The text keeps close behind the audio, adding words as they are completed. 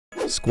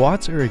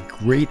Squats are a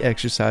great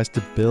exercise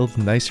to build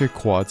nicer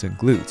quads and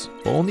glutes,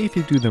 but only if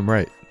you do them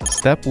right.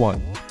 Step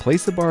 1.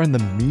 Place the bar on the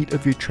meat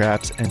of your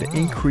traps and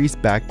increase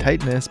back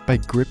tightness by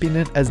gripping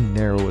it as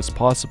narrow as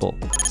possible.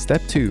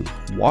 Step 2.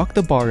 Walk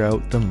the bar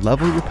out, then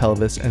level your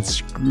pelvis and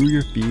screw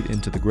your feet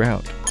into the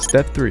ground.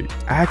 Step 3.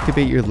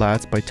 Activate your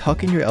lats by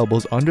tucking your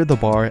elbows under the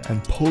bar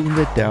and pulling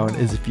it down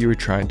as if you were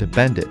trying to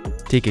bend it.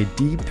 Take a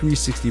deep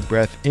 360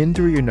 breath in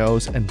through your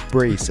nose and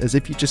brace as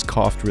if you just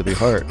coughed really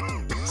hard.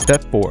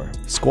 Step 4.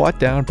 Squat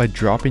down by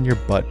dropping your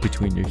butt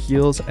between your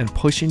heels and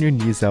pushing your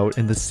knees out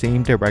in the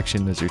same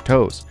direction as your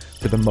toes.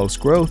 For the most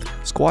growth,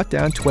 squat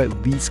down to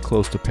at least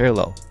close to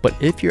parallel. But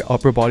if your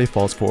upper body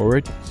falls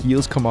forward,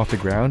 heels come off the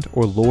ground,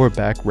 or lower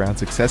back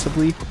rounds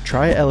excessively,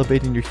 try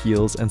elevating your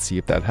heels and see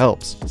if that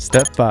helps.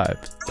 Step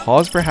 5.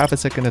 Pause for half a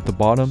second at the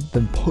bottom,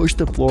 then push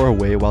the floor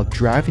away while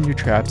driving your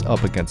traps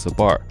up against the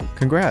bar.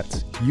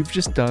 Congrats, you've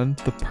just done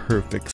the perfect